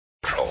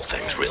simple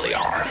things really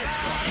are.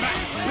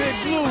 Big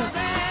Blue,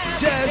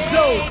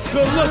 Jazzo,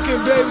 good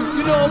looking, baby.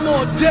 You know I'm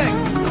on deck.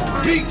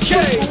 BK,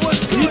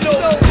 you know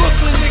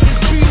Brooklyn niggas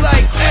be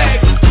like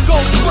eggs. Go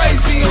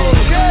crazy on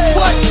them.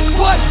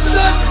 What,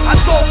 son? I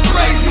go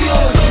crazy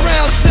on them.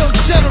 Brown still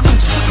general,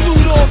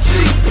 salute on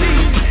GP.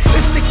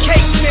 It's the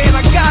cake, man.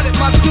 I got it,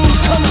 my dude.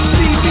 Come and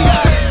see me.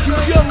 You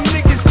young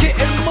niggas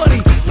getting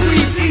money.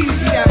 Breathe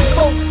easy. That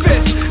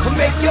 4/5 will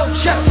make your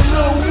chest a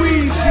little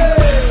wheezy.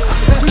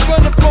 We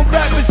run up on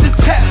rappers and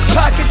tap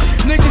pockets.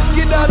 Niggas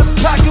get out of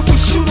pocket. We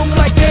shoot them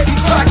like Eddie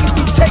Rocket.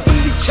 We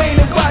taking the chain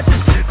and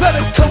watches.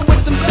 Better come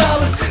with them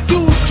dollars.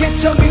 Dudes can't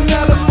tell me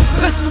now that my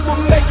pistol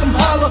will make them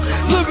holler.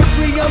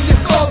 Lyrically, I'm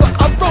your father.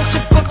 I wrote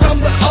your book, I'm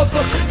the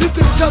other. You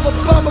can tell if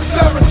I'm a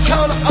fair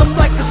encounter. I'm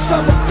like a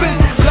summer bin.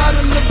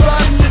 Riding the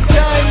bottom, the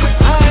dying with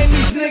iron.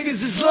 These niggas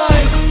is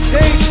lying.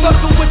 They ain't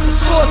fucking with the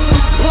force. I'm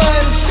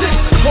applying the shit.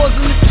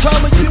 Causing the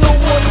trauma, you don't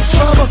want the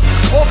trauma.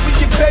 Offer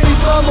your baby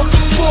mama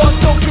before I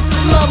don't get the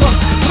llama.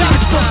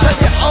 Niggas don't tell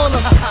your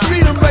honor.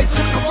 Freedom rights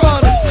and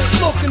piranhas.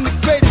 Smoking the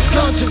greatest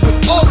ganja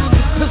with all of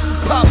the pistol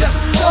poppers.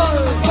 All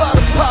of the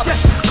bottom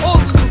poppers. All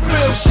of the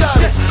real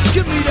shotters.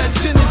 Give me that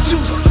gin and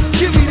juice.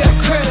 Give me that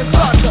cran and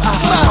vodka.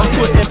 I'm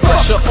putting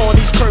pressure on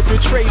these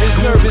perpetrators.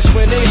 Nervous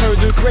when they heard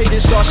the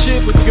greatest. Start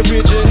shit with the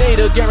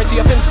originator.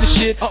 Guarantee I finish the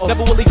shit.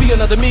 Never will it be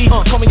another me.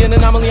 Call me an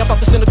anomaly, I'm about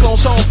to send a clone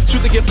song.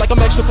 Shoot the gift like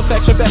I'm extra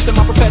perfection. Best in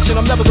my profession,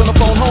 I'm never gonna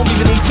phone home.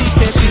 Even ETs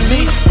can't see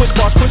me. Push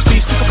bars, push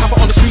beats. Stupid copper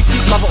on the streets,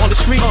 keep lava on the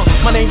street.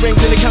 My name rings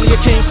in the county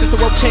of kings. Since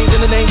the rope chains and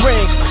the name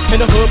rings.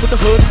 In the hood with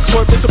the hoods.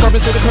 Swerve the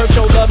suburban to the curb.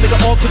 Show love,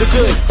 nigga, all to the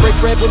good. Break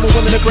bread with my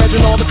women, the bread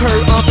and all the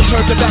curve.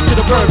 Perturbed and back to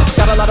the birds.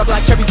 Got a lot of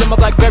black cherries in my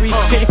blackberry.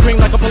 Getting cream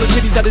like a full of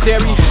titties at a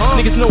dairy.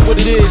 Niggas know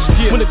what it is.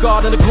 When the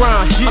guard and the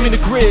grind, I'm in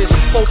the grizz.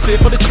 4/5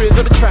 for the triz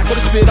or the track or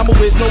the spit. I'm a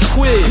whiz, no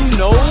quiz.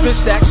 Spit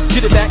stacks,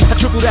 get it back. I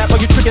triple that while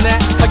you tricking that.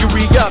 How you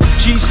re-up,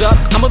 G's up.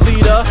 I'm a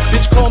leader.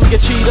 Bitch, call me a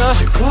cheater.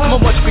 I'm a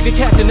much bigger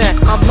cat than that.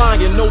 I'm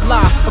lying, no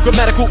lie. A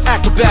grammatical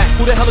acrobat.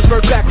 Who the hell is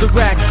Bird back the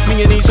rack?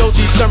 Me and these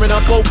OGs stirring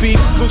up OB.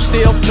 Blue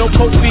steel, no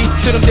cold feet.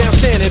 Sit them down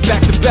standing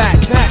back to back.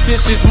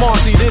 This is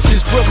Marcy, this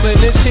is Brooklyn.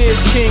 This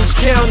here's Kings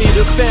County,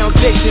 the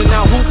foundation.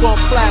 Now who gon'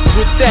 clap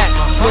with that?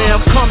 Where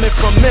I'm coming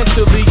from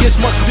mentally is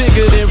much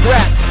bigger than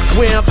rap.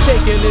 Where I'm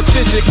taking it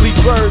physically,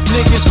 bird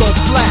niggas gon'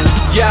 flap.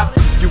 Yeah,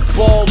 you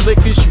ball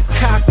lickers, you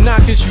cock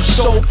knockers, you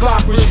soap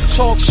operas, you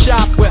talk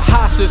shop with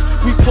hosses,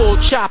 we pull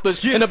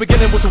choppers. In the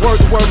beginning was the word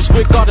was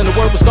with God, and the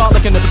word was God.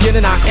 Like in the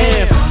beginning I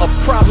am a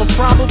problem,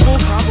 probable,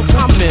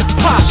 I'm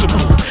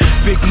impossible.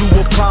 Big Lou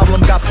a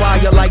problem, got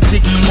fire like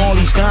Ziggy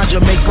Marley's ganja.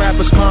 Make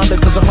rappers ponder,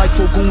 cause I'm like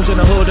 4 goons in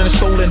the hood and a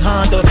stolen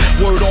Honda.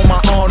 Word on my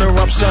honor,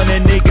 I'm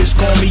sonning niggas.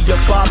 Call me your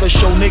father,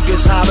 show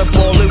niggas how to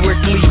ball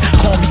lyrically.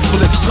 Call me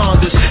Flip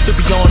Saunders. To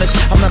be honest,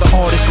 I'm not an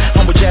artist.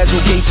 I'm a Jazzo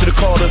gave to the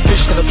Carter.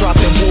 Fish that I dropped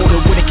in water.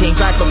 When it came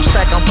back, I'm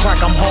stack, I'm crack,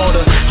 I'm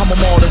harder. I'm a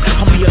martyr,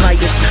 I'm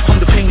Leonidas. I'm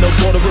the pain of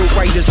all the real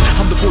writers.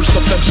 I'm the voice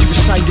of MC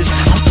reciters.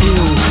 I'm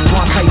ill,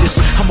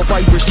 bronchitis. I'm a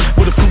virus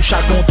with a flu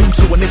shot gon' do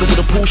to a nigga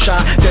with a pool shot.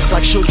 That's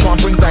like she'll try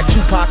and bring back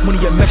Tupac when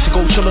he in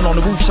Mexico chillin' on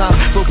the rooftop.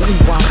 Verbal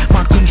ooh-wah,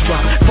 my goons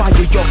drop. Fire,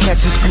 your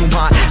cats is fume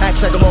hot.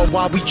 Axe Agallah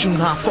while we tune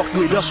high. Fuck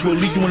with us, we'll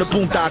leave you in the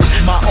boondocks.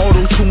 My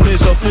auto-tune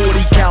is a 40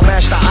 cal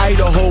match to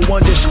Idaho.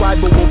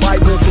 Undescribable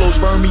Bible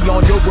flows burn me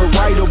on your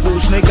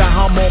rewritables. Nigga,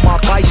 I'm on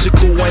my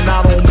bicycle and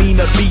I don't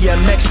mean to be a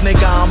next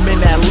nigga. I'm in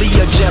that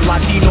Learjet.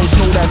 Latinos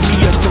know that me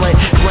a threat.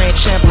 Grand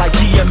champ like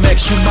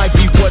DMX. You might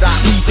be what I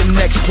eat the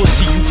next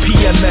pussy. You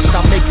PMS,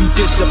 I make you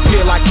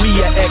disappear like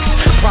Mia X.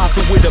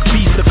 Prophet with a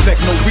beast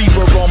effect. No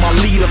reverb on my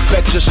lead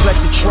effect. Just let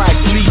the track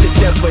bleed to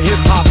death. For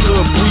hip-hop,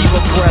 good, breathe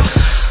a breath.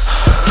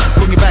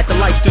 Bring it back to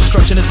life,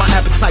 destruction is my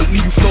appetite.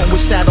 Leave you floating with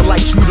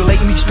satellites,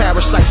 mutilating these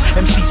parasites.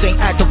 MCs ain't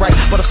acting right,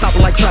 but I'm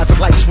stopping like traffic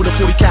lights. With a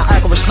 40 cal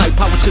accurate snipe,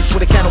 power tips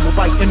with a cannibal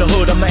bite. In the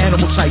hood, I'm the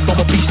animal type, I'm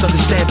a beast,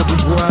 understandably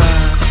right.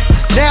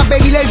 Now,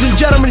 baby, ladies and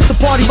gentlemen, it's the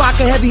party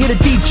rockin' heavy hitter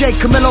DJ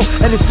Camilo,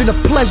 and it's been a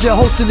pleasure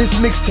hosting this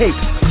mixtape.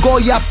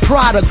 Goya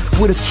product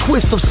with a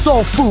twist of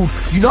soul food.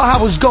 You know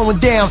how it's going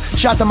down.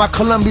 Shout out to my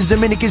Colombians,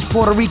 Dominicans,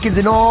 Puerto Ricans,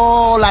 and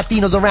all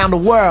Latinos around the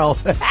world.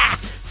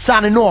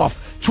 Signing off.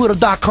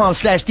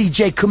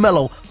 Twitter.com/DJ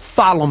Camilo.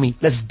 Follow me.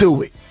 Let's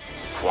do it.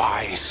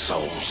 Why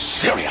so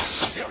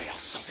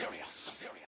serious?